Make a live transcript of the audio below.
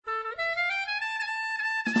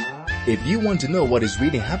If you want to know what is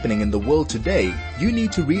really happening in the world today, you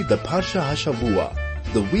need to read the Parsha HaShavua,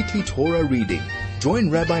 the weekly Torah reading. Join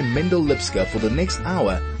Rabbi Mendel Lipskar for the next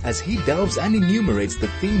hour as he delves and enumerates the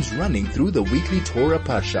themes running through the weekly Torah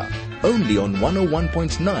Parsha, only on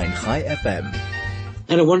 101.9 Chai FM.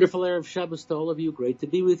 And a wonderful Erev Shabbos to all of you. Great to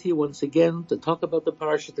be with you once again, to talk about the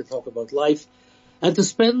Parsha, to talk about life, and to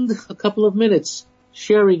spend a couple of minutes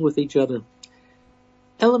sharing with each other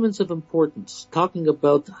elements of importance, talking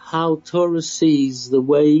about how Torah sees the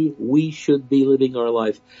way we should be living our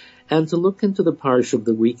life, and to look into the Parsha of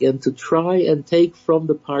the week and to try and take from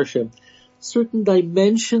the Parsha certain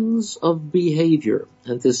dimensions of behavior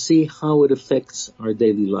and to see how it affects our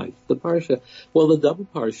daily life. The Parsha, well, the double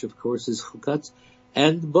Parsha, of course, is Chukat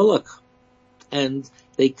and Balak. And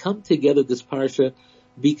they come together, this Parsha,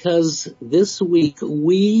 because this week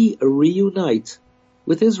we reunite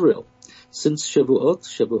with Israel. Since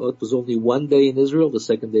Shavuot was only one day in Israel, the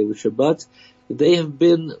second day was Shabbat, they have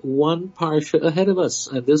been one Parsha ahead of us.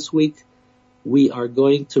 And this week we are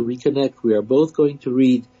going to reconnect. We are both going to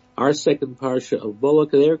read our second Parsha of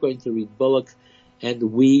Balak. They're going to read Balak, and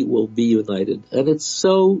we will be united. And it's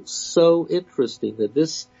so interesting that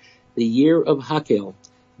the year of Hakel,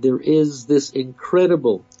 there is this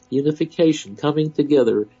incredible unification coming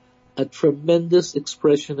together, a tremendous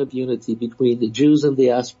expression of unity between the Jews in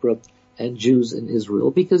diaspora and Jews in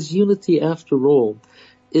Israel, because unity, after all,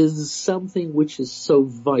 is something which is so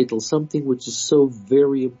vital, something which is so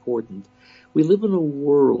very important. We live in a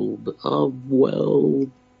world of,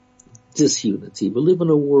 disunity. We live in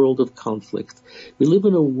a world of conflict. We live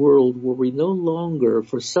in a world where we no longer,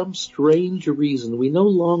 for some strange reason, we no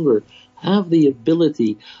longer have the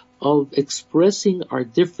ability of expressing our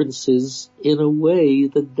differences in a way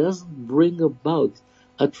that doesn't bring about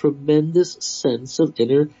a tremendous sense of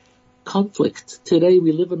inner conflict. Today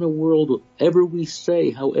we live in a world, whatever we say,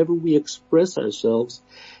 however we express ourselves,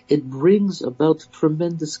 it brings about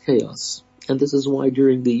tremendous chaos. And this is why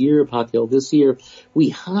during the year of Hakel this year, we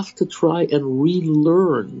have to try and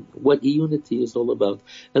relearn what unity is all about.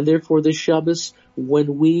 And therefore the Shabbos,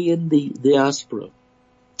 when we in the diaspora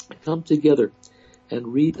come together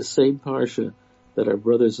and read the same Parsha that our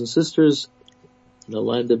brothers and sisters in the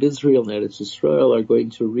land of Israel and Eretz Israel are going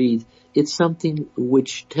to read, it's something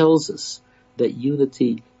which tells us that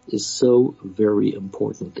unity is so very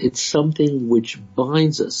important. It's something which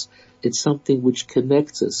binds us. It's something which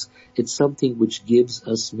connects us. It's something which gives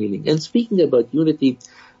us meaning. And speaking about unity,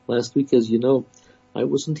 last week, as you know, I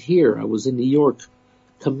wasn't here. I was in New York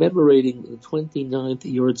commemorating the 29th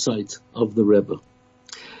yahrzeit of the Rebbe.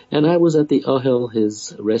 And I was at the Ohel,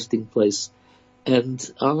 his resting place, and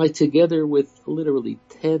I, together with literally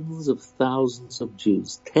tens of thousands of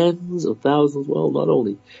Jews, well, not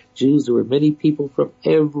only Jews, there were many people from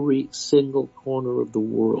every single corner of the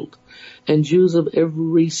world, and Jews of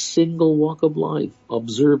every single walk of life,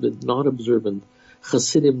 observant, not observant,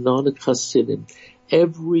 Hasidim, non-Hasidim,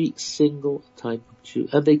 every single type of Jew.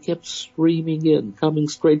 And they kept streaming in, coming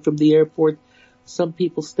straight from the airport, some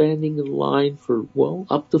people standing in line for,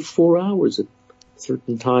 up to 4 hours at a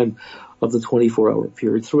certain time of the 24-hour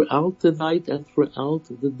period. Throughout the night and throughout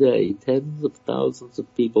the day, tens of thousands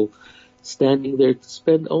of people standing there to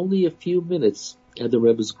spend only a few minutes at the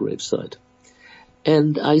Rebbe's graveside.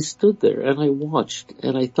 And I stood there and I watched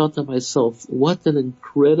and I thought to myself, what an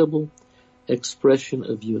incredible expression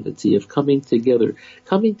of unity, of coming together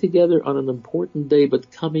on an important day,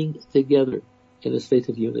 but coming together in a state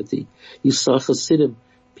of unity. You saw Hasidim,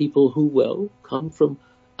 people who, come from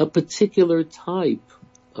a particular type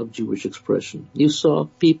of Jewish expression. You saw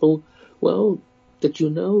people, that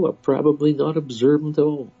are probably not observant at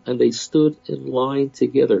all, and they stood in line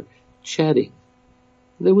together, chatting.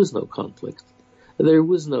 There was no conflict. There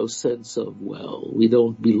was no sense of, we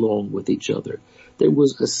don't belong with each other. There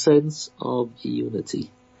was a sense of unity.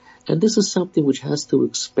 And this is something which has to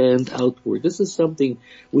expand outward. This is something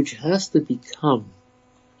which has to become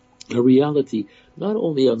a reality, not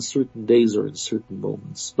only on certain days or in certain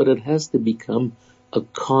moments, but it has to become a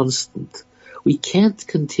constant. We can't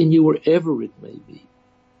continue wherever it may be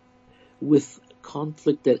with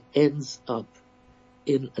conflict that ends up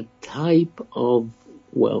in a type of,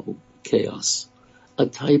 chaos, a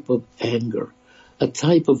type of anger, a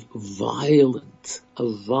type of violent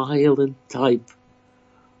type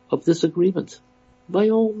of disagreement. By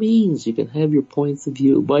all means, you can have your point of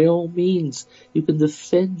view. By all means, you can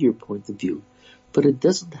defend your point of view. But it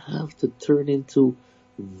doesn't have to turn into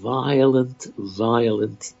violent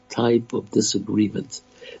type of disagreement.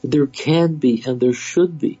 There can be and there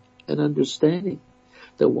should be an understanding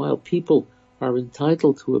that while people are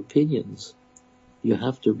entitled to opinions, You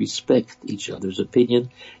have to respect each other's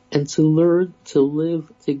opinion and to learn to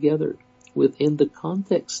live together within the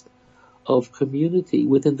context of community,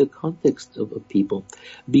 within the context of a people,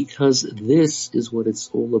 because this is what it's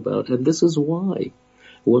all about. And this is why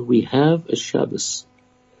when we have a Shabbos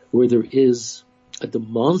where there is a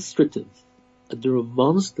demonstrative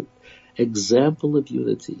example of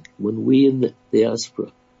unity, when we in the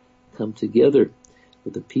diaspora come together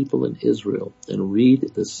with the people in Israel and read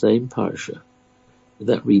the same parsha,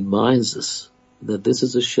 that reminds us that this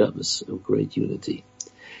is a Shabbos of great unity.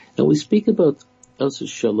 And we speak about Asa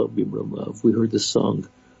Shalom Bimramav. We heard the song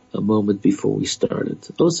a moment before we started.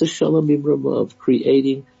 Asa Shalom Bimramav,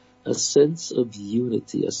 creating a sense of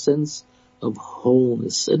unity, a sense of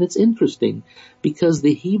wholeness. And it's interesting because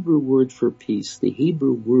the Hebrew word for peace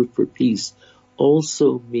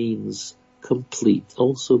also means complete,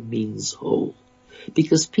 also means whole.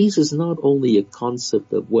 Because peace is not only a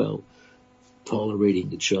concept of,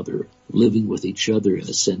 tolerating each other, living with each other in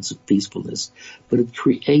a sense of peacefulness, but it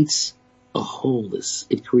creates a wholeness,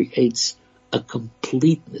 it creates a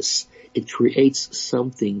completeness, it creates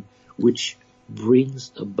something which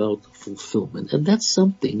brings about fulfillment. And that's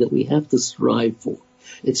something that we have to strive for.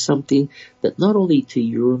 It's something that not only to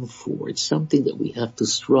yearn for, it's something that we have to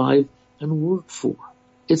strive and work for.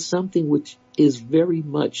 It's something which is very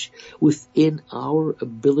much within our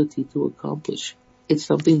ability to accomplish. It's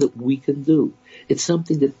something that we can do. It's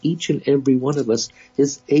something that each and every one of us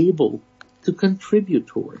is able to contribute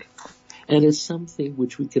toward. And it's something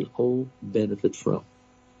which we can all benefit from.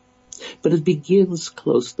 But it begins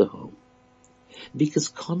close to home. Because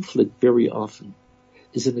conflict very often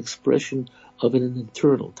is an expression of an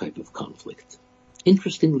internal type of conflict.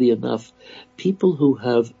 Interestingly enough, people who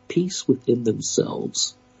have peace within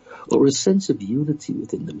themselves or a sense of unity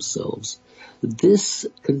within themselves, this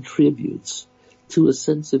contributes to a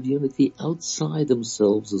sense of unity outside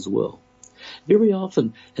themselves as well. Very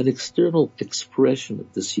often, an external expression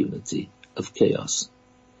of this unity, of chaos,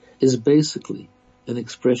 is basically an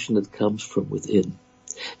expression that comes from within.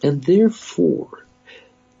 And therefore,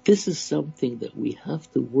 this is something that we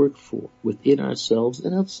have to work for within ourselves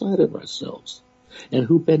and outside of ourselves. And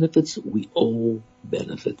who benefits? We all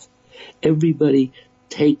benefit. Everybody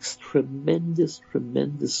takes tremendous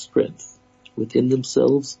strength within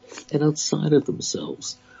themselves and outside of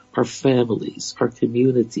themselves. Our families, our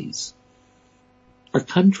communities, our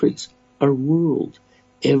countries, our world,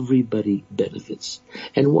 everybody benefits.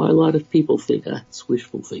 And while a lot of people think, it's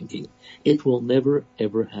wishful thinking, it will never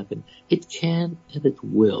ever happen. It can and it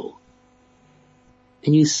will.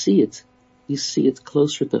 And you see it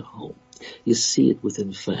closer to home. You see it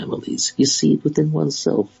within families. You see it within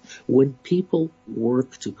oneself. When people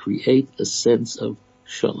work to create a sense of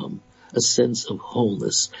shalom, a sense of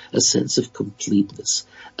wholeness, a sense of completeness,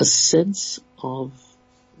 a sense of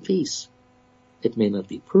peace. It may not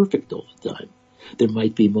be perfect all the time. There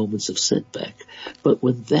might be moments of setback. But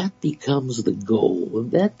when that becomes the goal, when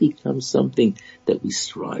that becomes something that we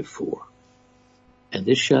strive for, and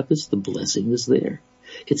this Shabbos, the blessing is there.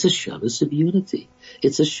 It's a Shabbos of unity.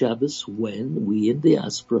 It's a Shabbos when we in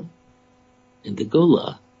diaspora, in the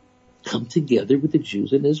Golah, come together with the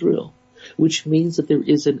Jews in Israel, which means that there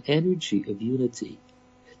is an energy of unity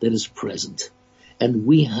that is present. And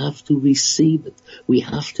we have to receive it. We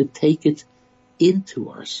have to take it into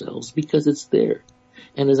ourselves because it's there.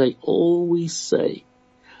 And as I always say,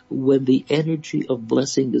 when the energy of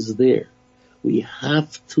blessing is there, we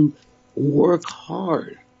have to work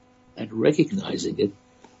hard at recognizing it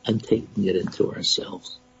and taking it into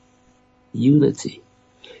ourselves. Unity.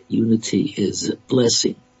 Unity is a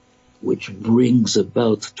blessing which brings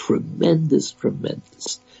about tremendous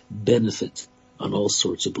benefit on all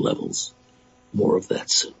sorts of levels. More of that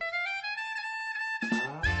soon.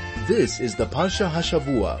 This is the Parsha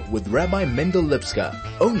Hashavua with Rabbi Mendel Lipskar,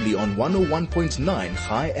 only on 101.9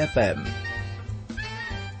 Chai FM.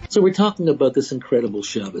 So we're talking about this incredible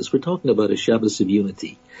Shabbos. We're talking about a Shabbos of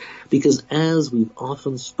unity. Because as we've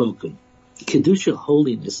often spoken, Kedusha,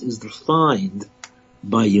 holiness, is defined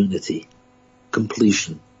by unity.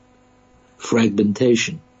 Completion.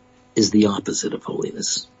 Fragmentation is the opposite of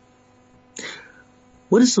holiness.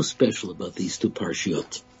 What is so special about these two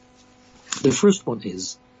parshiot? The first one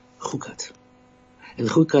is Chukat. And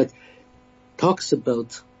Chukat talks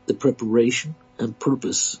about the preparation and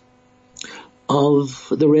purpose of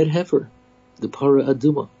the red heifer, the para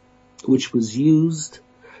aduma, which was used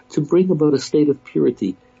to bring about a state of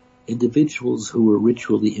purity, individuals who were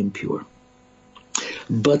ritually impure.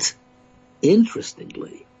 But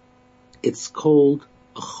interestingly, it's called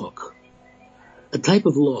a chok, a type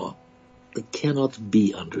of law that cannot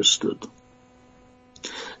be understood.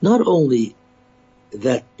 Not only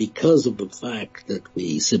that because of the fact that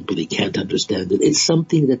we simply can't understand it, it's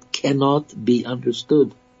something that cannot be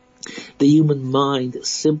understood. The human mind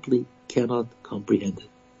simply cannot comprehend it.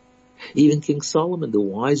 Even King Solomon, the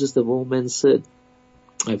wisest of all men, said,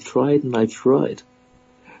 I've tried and I've tried,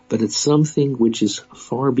 but it's something which is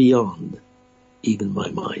far beyond even my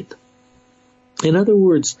mind. In other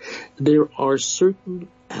words, there are certain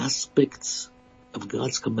aspects of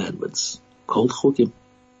God's commandments, called Chukim,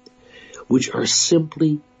 which are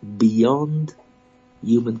simply beyond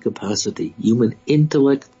human capacity, human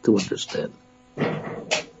intellect to understand.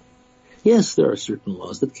 Yes, there are certain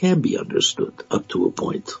laws that can be understood up to a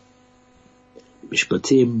point.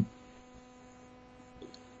 Mishpatim,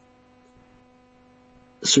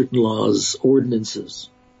 certain laws, ordinances,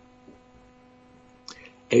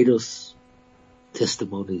 eidos,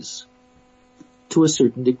 testimonies. To a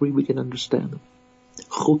certain degree we can understand them.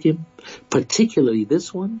 Chukim, particularly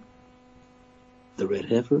this one, the red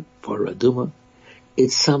heifer, Parah Adumah,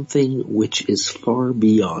 it's something which is far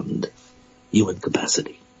beyond human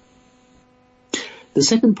capacity. The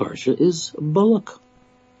second parsha is Balak.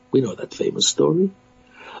 We know that famous story.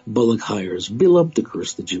 Balak hires Bilam to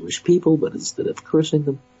curse the Jewish people, but instead of cursing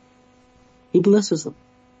them, he blesses them.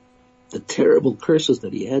 The terrible curses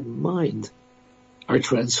that he had in mind are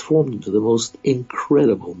transformed into the most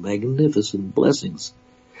incredible, magnificent blessings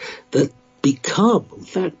that become, in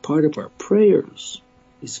fact, part of our prayers.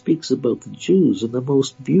 He speaks about the Jews in the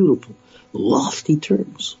most beautiful, lofty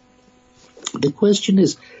terms. The question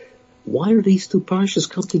is, why are these two parshas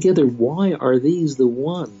come together? Why are these the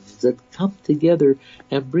ones that come together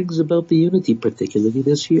and brings about the unity, particularly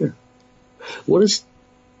this year? What is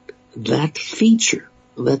that feature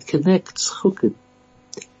that connects Chukim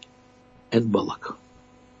and Balak?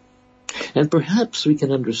 And perhaps we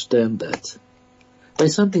can understand that by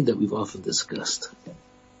something that we've often discussed,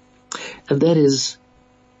 and that is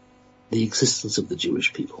the existence of the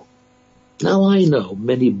Jewish people. Now I know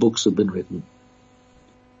many books have been written.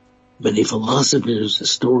 Many philosophers,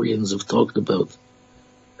 historians have talked about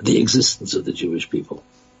the existence of the Jewish people.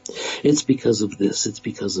 It's because of this, it's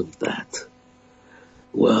because of that.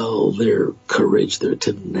 Well, their courage, their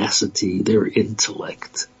tenacity, their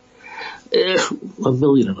intellect. 1.5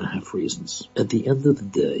 million reasons. At the end of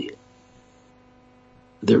the day,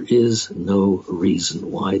 there is no reason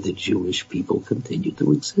why the Jewish people continue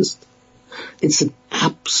to exist. It's an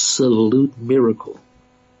absolute miracle.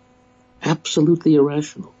 Absolutely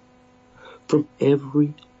irrational. From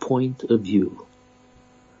every point of view,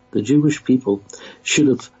 the Jewish people should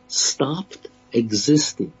have stopped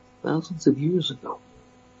existing thousands of years ago.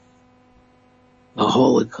 A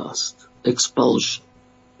Holocaust, expulsion,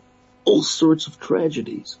 all sorts of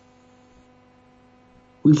tragedies.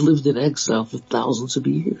 We've lived in exile for thousands of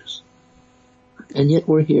years, and yet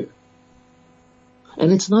we're here.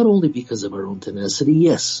 And it's not only because of our own tenacity.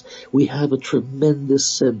 Yes, we have a tremendous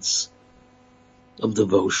sense of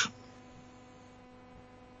devotion.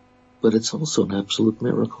 But it's also an absolute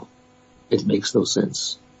miracle. It makes no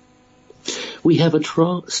sense. We have a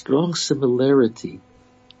strong similarity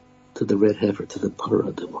to the red heifer, to the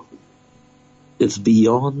Parah Adumah. It's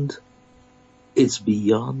beyond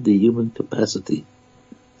the human capacity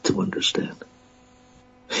to understand.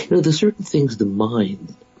 There's certain things the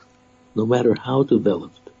mind, no matter how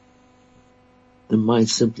developed, the mind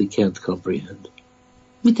simply can't comprehend.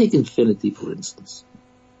 We take infinity, for instance.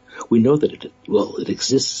 We know that it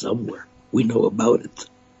exists somewhere. We know about it.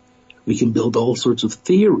 We can build all sorts of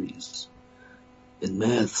theories in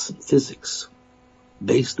maths and physics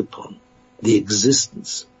based upon the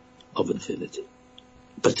existence of infinity.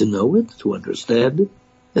 But to know it, to understand it,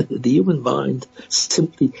 the human mind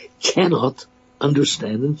simply cannot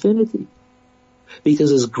understand infinity.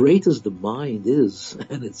 Because as great as the mind is,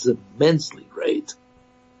 and it's immensely great,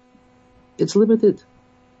 it's limited.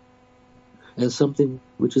 And something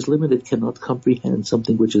which is limited cannot comprehend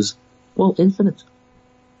something which is, infinite.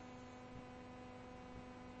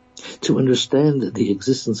 To understand the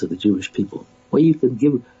existence of the Jewish people, you can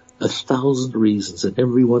give 1,000 reasons, and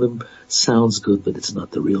every one of them sounds good, but it's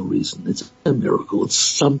not the real reason. It's a miracle. It's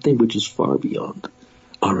something which is far beyond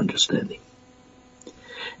our understanding.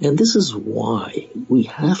 And this is why we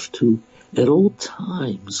have to, at all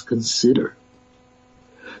times, consider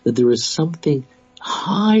that there is something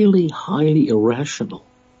highly, highly irrational,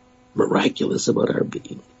 miraculous about our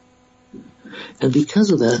being. And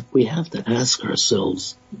because of that, we have to ask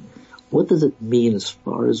ourselves, what does it mean as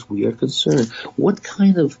far as we are concerned? What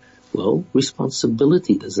kind of,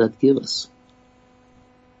 responsibility does that give us?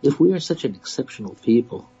 If we are such an exceptional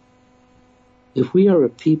people, if we are a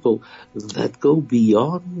people that go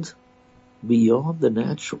beyond the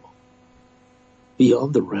natural,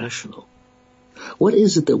 beyond the rational? What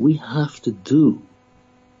is it that we have to do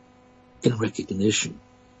in recognition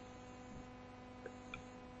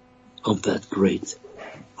of that great,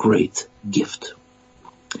 great gift?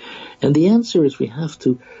 And the answer is we have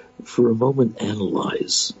to, for a moment,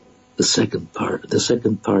 analyze the second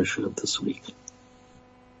parsha of this week.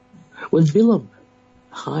 When Bilam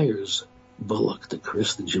hires Balak to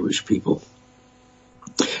curse the Jewish people,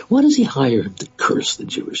 why does he hire him to curse the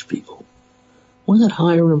Jewish people? Why not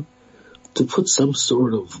hire him to put some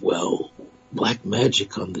sort of, black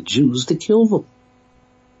magic on the Jews to kill them?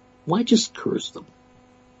 Why just curse them?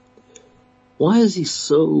 Why is he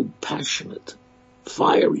so passionate,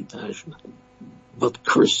 fiery passionate, about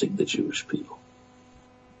cursing the Jewish people?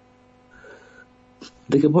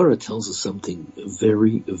 The Gemara tells us something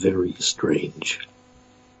very, very strange.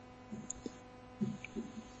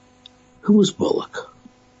 Who was Balak?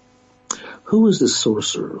 Who was this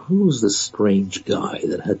sorcerer? Who was this strange guy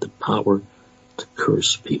that had the power to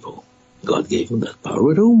curse people? God gave him that power.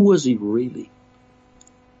 But who was he really?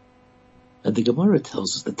 And the Gemara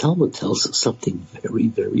tells us, the Talmud tells us something very,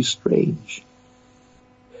 very strange.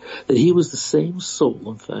 That he was the same soul,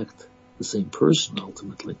 in fact, the same person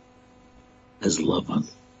ultimately, as Lavan.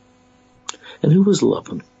 And who was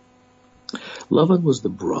Lavan? Lavan was the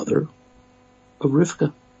brother of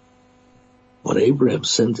Rivka. When Abraham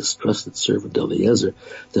sent his trusted servant Eliezer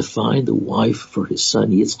to find a wife for his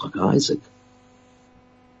son Yitzchak Isaac,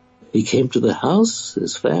 he came to the house,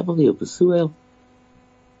 his family of Bethuel,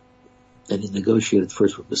 and he negotiated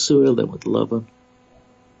first with Bethuel, then with Lavan.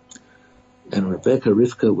 And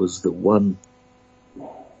Rivka was the one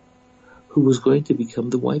who was going to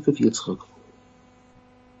become the wife of Yitzchak.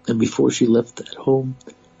 And before she left that home,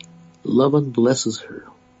 Lavan blesses her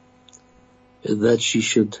that she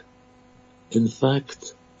should, in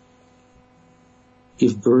fact,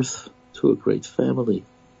 give birth to a great family,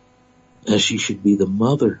 as she should be the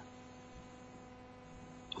mother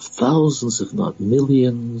of thousands, if not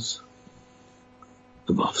millions,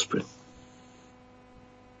 of offspring.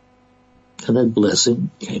 And that blessing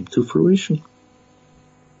came to fruition.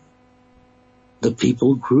 The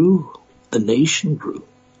people grew, the nation grew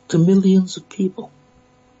to millions of people.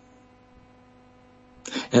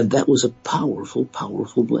 And that was a powerful,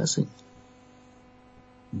 powerful blessing.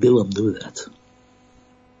 Bilam knew that.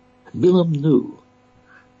 Bilam knew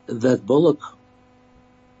that Balak,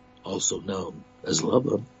 also known as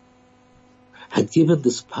Laban, had given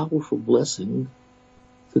this powerful blessing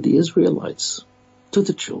to the Israelites, to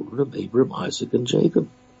the children of Abraham, Isaac, and Jacob.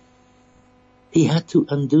 He had to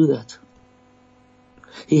undo that.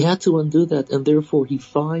 He had to undo that, and therefore he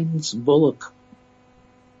finds Balak,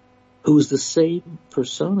 who is the same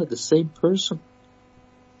persona, the same person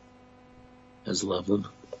as Laban,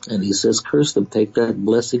 and he says, curse them, take that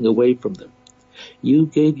blessing away from them. You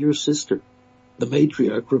gave your sister, the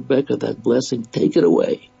matriarch Rebecca, that blessing, take it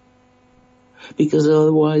away. Because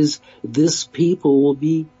otherwise this people will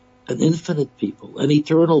be an infinite people, an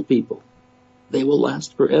eternal people. They will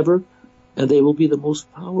last forever, and they will be the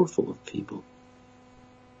most powerful of people.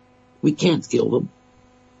 We can't kill them.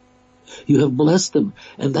 You have blessed them,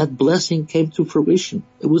 and that blessing came to fruition.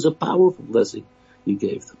 It was a powerful blessing you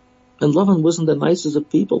gave them. And Laban wasn't the nicest of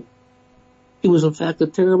people. He was in fact a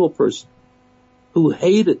terrible person who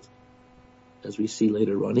hated, as we see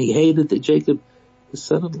later on, he hated Jacob, his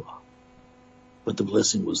son-in-law. But the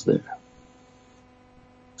blessing was there.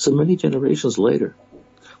 So many generations later,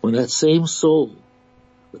 when that same soul,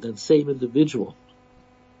 with that same individual,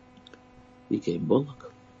 became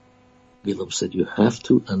Balak, Bilam said, you have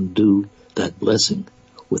to undo that blessing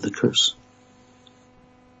with a curse.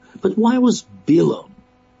 But why was Bilam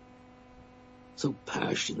so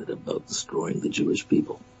passionate about destroying the Jewish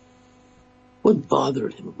people? What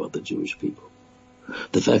bothered him about the Jewish people?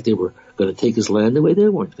 The fact they were going to take his land away? They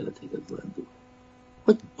weren't going to take his land away.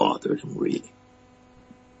 What bothered him really?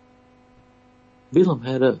 Bilam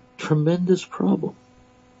had a tremendous problem.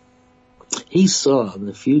 He saw in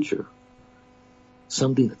the future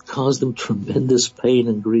something that caused him tremendous pain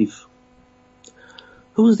and grief.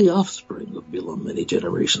 Who was the offspring of Bilam many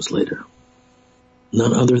generations later?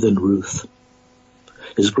 None other than Ruth.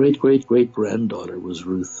 His great-great-great-granddaughter was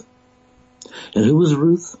Ruth. And who was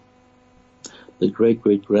Ruth? The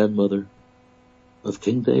great-great-grandmother of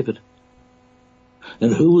King David.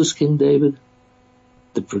 And who was King David?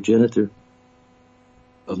 The progenitor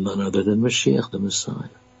of none other than Mashiach, the Messiah.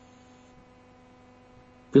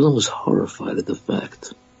 Bilam was horrified at the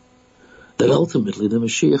fact that ultimately the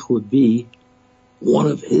Mashiach would be one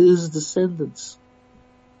of his descendants.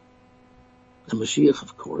 The Mashiach,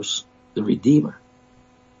 of course, the Redeemer,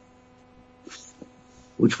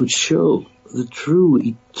 which would show the true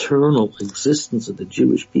eternal existence of the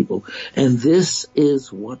Jewish people. And this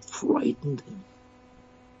is what frightened him.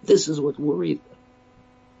 This is what worried him.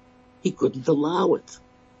 He couldn't allow it.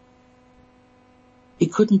 He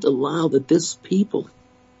couldn't allow that this people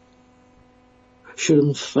should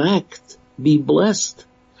in fact be blessed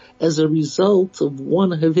as a result of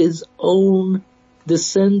one of his own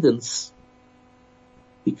descendants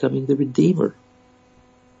becoming the Redeemer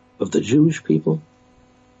of the Jewish people,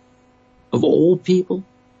 of all people,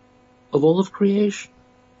 of all of creation.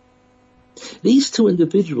 These two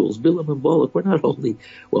individuals, Bilam and Balak, were not only,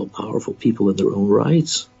 powerful people in their own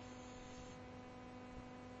rights.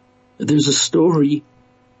 There's a story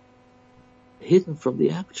hidden from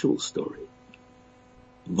the actual story.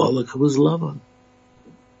 Balak, who was Lavan.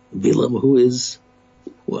 Bilam, who is,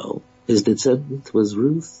 his descendant was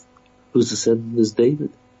Ruth, whose descendant is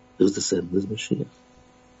David, whose descendant is Mashiach.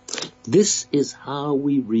 This is how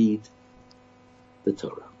we read the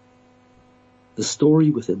Torah. The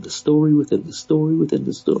story within the story within the story within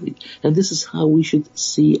the story. And this is how we should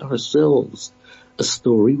see ourselves. A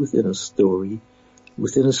story within a story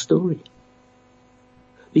within a story.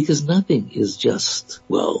 Because nothing is just,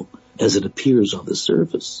 as it appears on the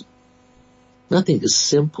surface. Nothing is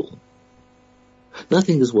simple.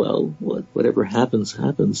 Nothing is, whatever happens,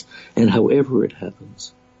 happens, and however it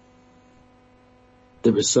happens.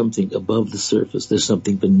 There is something above the surface. There's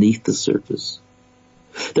something beneath the surface.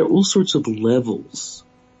 There are all sorts of levels.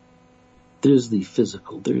 There's the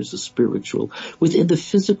physical, there's the spiritual. Within the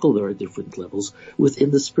physical there are different levels. Within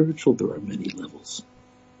the spiritual there are many levels.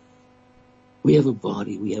 We have a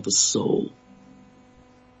body, we have a soul.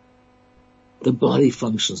 The body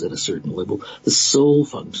functions at a certain level. The soul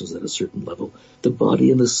functions at a certain level. The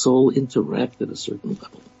body and the soul interact at a certain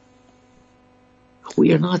level.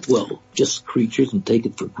 We are not, just creatures and take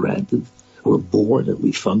it for granted. We're born and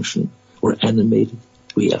we function. We're animated.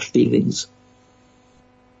 We have feelings.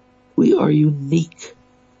 We are unique,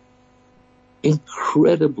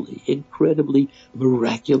 incredibly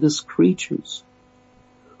miraculous creatures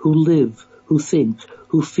who live, who think,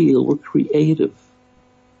 who feel. We're creative.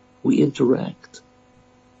 We interact.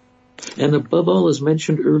 And above all, as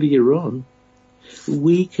mentioned earlier on,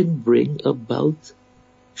 we can bring about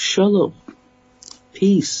shalom,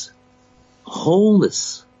 peace,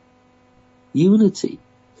 wholeness, unity,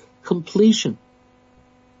 completion.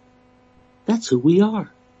 That's who we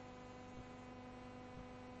are.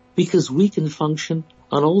 Because we can function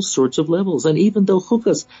on all sorts of levels. And even though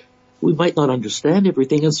chukas, we might not understand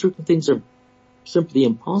everything, and certain things are simply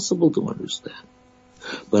impossible to understand.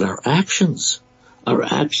 But our actions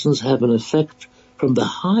have an effect from the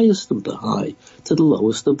highest of the high to the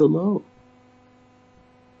lowest of the low.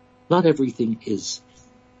 Not everything is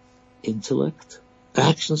intellect.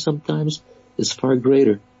 Action sometimes is far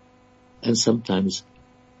greater and sometimes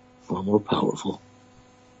far more powerful.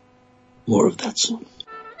 More of that soon.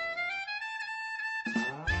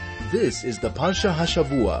 This is the Parsha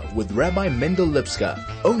Hashavua with Rabbi Mendel Lipskar,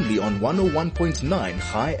 only on 101.9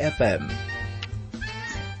 High FM.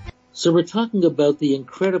 So we're talking about the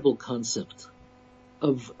incredible concept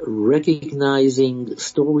of recognizing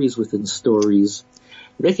stories within stories,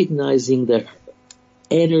 recognizing the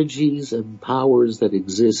energies and powers that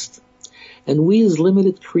exist. And we as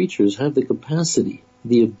limited creatures have the capacity,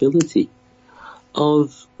 the ability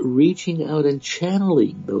of reaching out and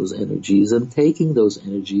channeling those energies and taking those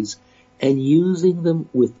energies and using them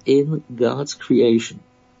within God's creation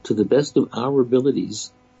to the best of our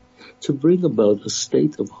abilities to bring about a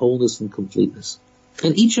state of wholeness and completeness.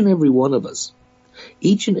 And each and every one of us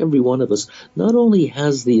not only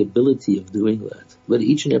has the ability of doing that, but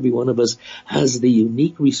each and every one of us has the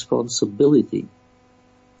unique responsibility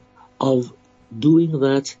of doing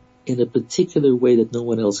that in a particular way that no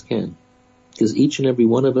one else can. Because each and every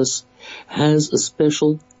one of us has a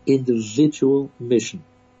special individual mission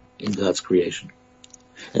in God's creation.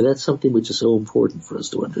 And that's something which is so important for us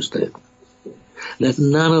to understand. That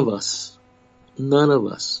none of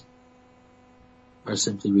us are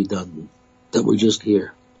simply redundant, that we're just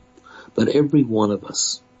here. But every one of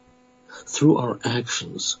us, through our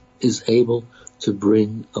actions, is able to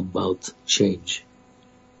bring about change.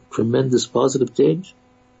 Tremendous positive change,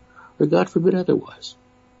 or God forbid otherwise.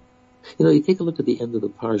 You take a look at the end of the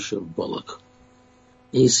Parsha of Balak,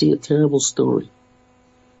 and you see a terrible story.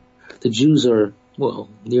 The Jews are,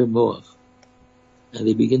 near Moab, and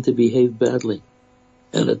they begin to behave badly,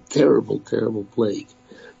 and a terrible, terrible plague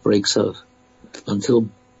breaks out until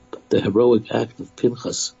the heroic act of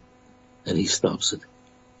Pinchas, and he stops it.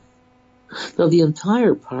 Now the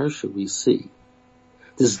entire Parsha we see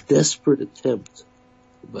this desperate attempt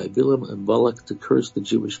by Bilam and Balak to curse the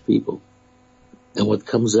Jewish people. And what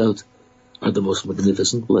comes out are the most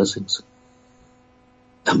magnificent blessings.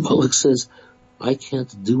 And Balak says, I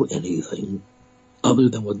can't do anything other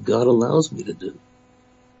than what God allows me to do.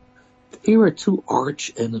 Here are two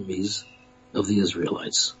arch enemies of the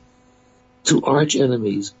Israelites, two arch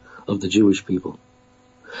enemies of the Jewish people.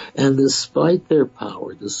 And despite their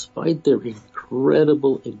power, despite their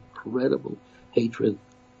incredible hatred,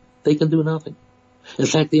 they can do nothing. In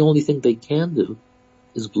fact, the only thing they can do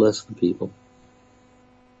is bless the people.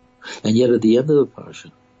 And yet at the end of the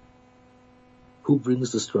Parsha, who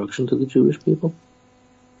brings destruction to the Jewish people?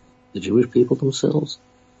 The Jewish people themselves.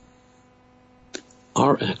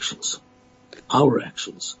 Our actions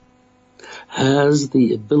has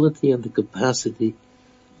the ability and the capacity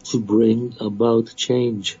to bring about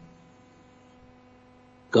change.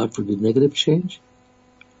 God forbid negative change.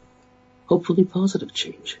 Hopefully positive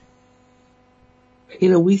change.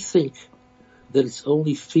 We think that it's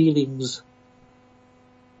only feelings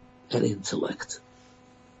and intellect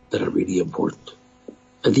that are really important.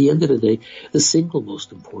 At the end of the day, the single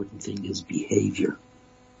most important thing is behavior.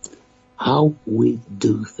 How we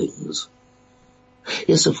do things.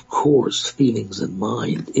 Yes, of course, feelings and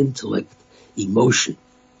mind, intellect, emotion,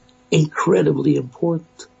 incredibly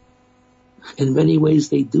important. In many ways,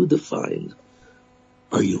 they do define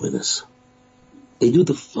our humanness. They do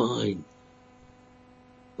define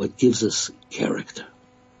what gives us character.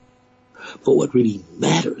 But what really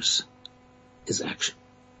matters is action.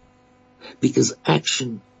 Because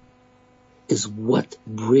action is what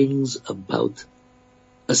brings about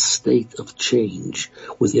a state of change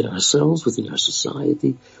within ourselves, within our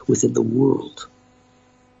society, within the world.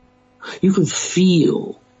 You can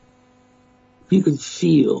feel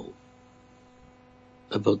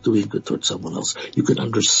about doing good towards someone else. You can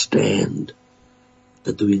understand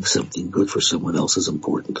that doing something good for someone else is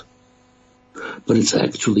important. But it's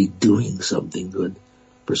actually doing something good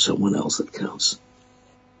for someone else that counts.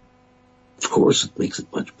 Of course, it makes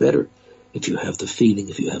it much better if you have the feeling,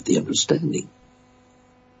 if you have the understanding.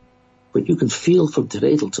 But you can feel from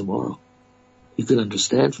today till tomorrow. You can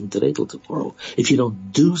understand from today till tomorrow. If you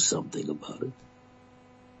don't do something about it,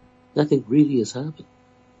 nothing really has happened.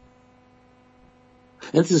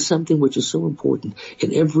 And this is something which is so important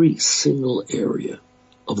in every single area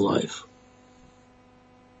of life.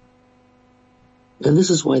 And this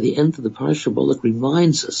is why the end of the Parshat Balak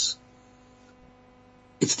reminds us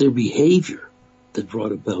it's their behavior that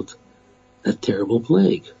brought about that terrible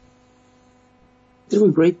plague. They were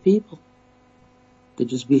great people. They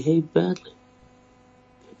just behaved badly.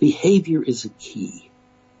 Behavior is a key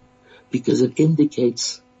because it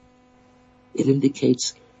indicates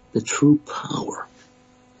the true power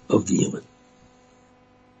of the human.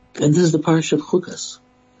 And this is the Parshat Chukas.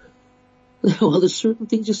 Well, there's certain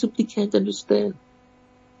things you simply can't understand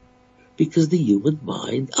because the human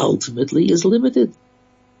mind ultimately is limited.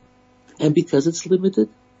 And because it's limited,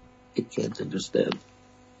 it can't understand.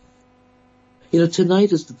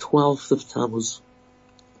 Tonight is the 12th of Tammuz.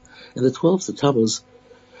 And the 12th of Tammuz,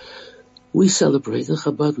 in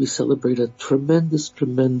Chabad, we celebrate a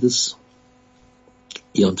tremendous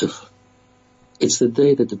Yontif. It's the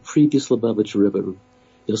day that the previous Lubavitch Rebbe,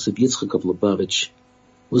 Yosef Yitzchak of Lubavitch,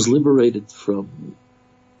 was liberated from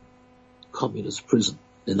communist prison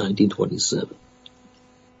in 1927.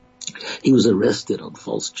 He was arrested on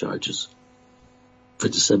false charges for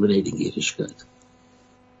disseminating Yiddishkeit.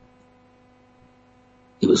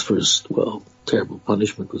 He was first, terrible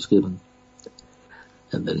punishment was given,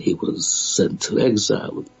 and then he was sent to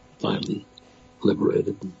exile and finally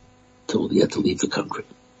liberated and told he had to leave the country.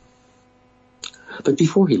 But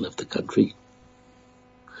before he left the country,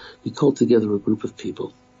 he called together a group of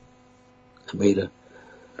people and made a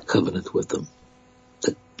covenant with them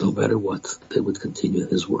that no matter what, they would continue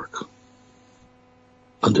his work.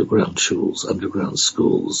 Underground shuls, underground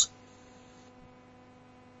schools.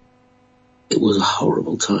 It was a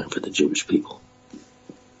horrible time for the Jewish people.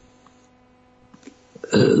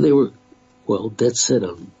 They were, dead set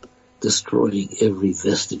on destroying every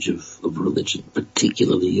vestige of religion,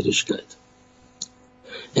 particularly Yiddishkeit.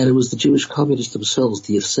 And it was the Jewish communists themselves,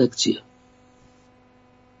 the Yefsektia,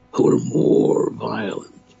 who were more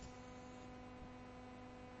violent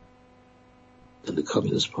than the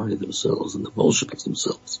Communist Party themselves and the Bolsheviks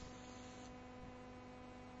themselves.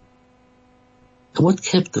 And what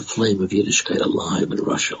kept the flame of Yiddishkeit alive in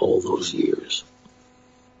Russia all those years?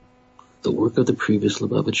 The work of the previous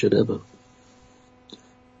Lubavitcher Rebbe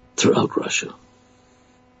throughout Russia.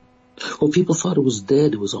 People thought it was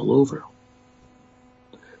dead, it was all over.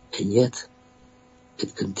 And yet,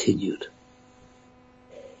 it continued.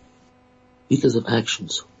 because of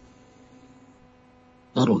actions.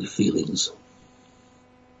 Not only feelings,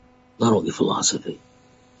 not only philosophy,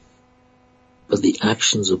 but the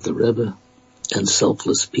actions of the Rebbe and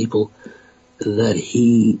selfless people that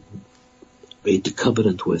he made the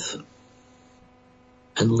covenant with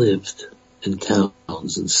and lived in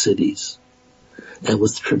towns and cities, and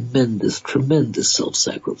with tremendous, tremendous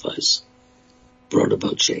self-sacrifice brought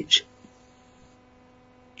about change.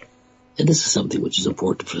 And this is something which is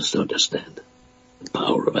important for us to understand, the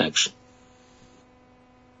power of action.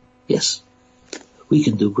 Yes, we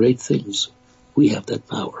can do great things. We have that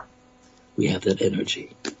power. We have that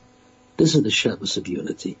energy. This is the Shabbos of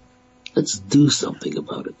unity. Let's do something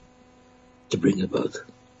about it to bring about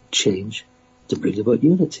change, to bring about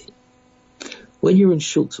unity. When you're in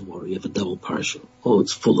Shul tomorrow, you have a double parsha. Oh,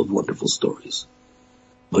 it's full of wonderful stories.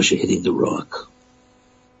 Moshe hitting the rock.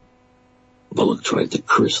 Balak trying to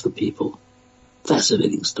curse the people.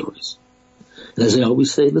 Fascinating stories. And as I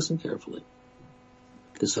always say, listen carefully.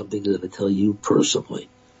 There's something that I tell you personally,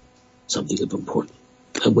 something of importance.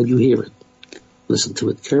 And when you hear it, listen to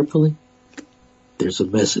it carefully. There's a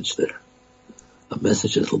message there. A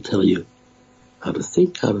message that will tell you how to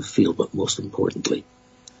think, how to feel, but most importantly,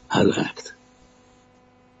 how to act.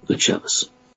 Good Shabbos.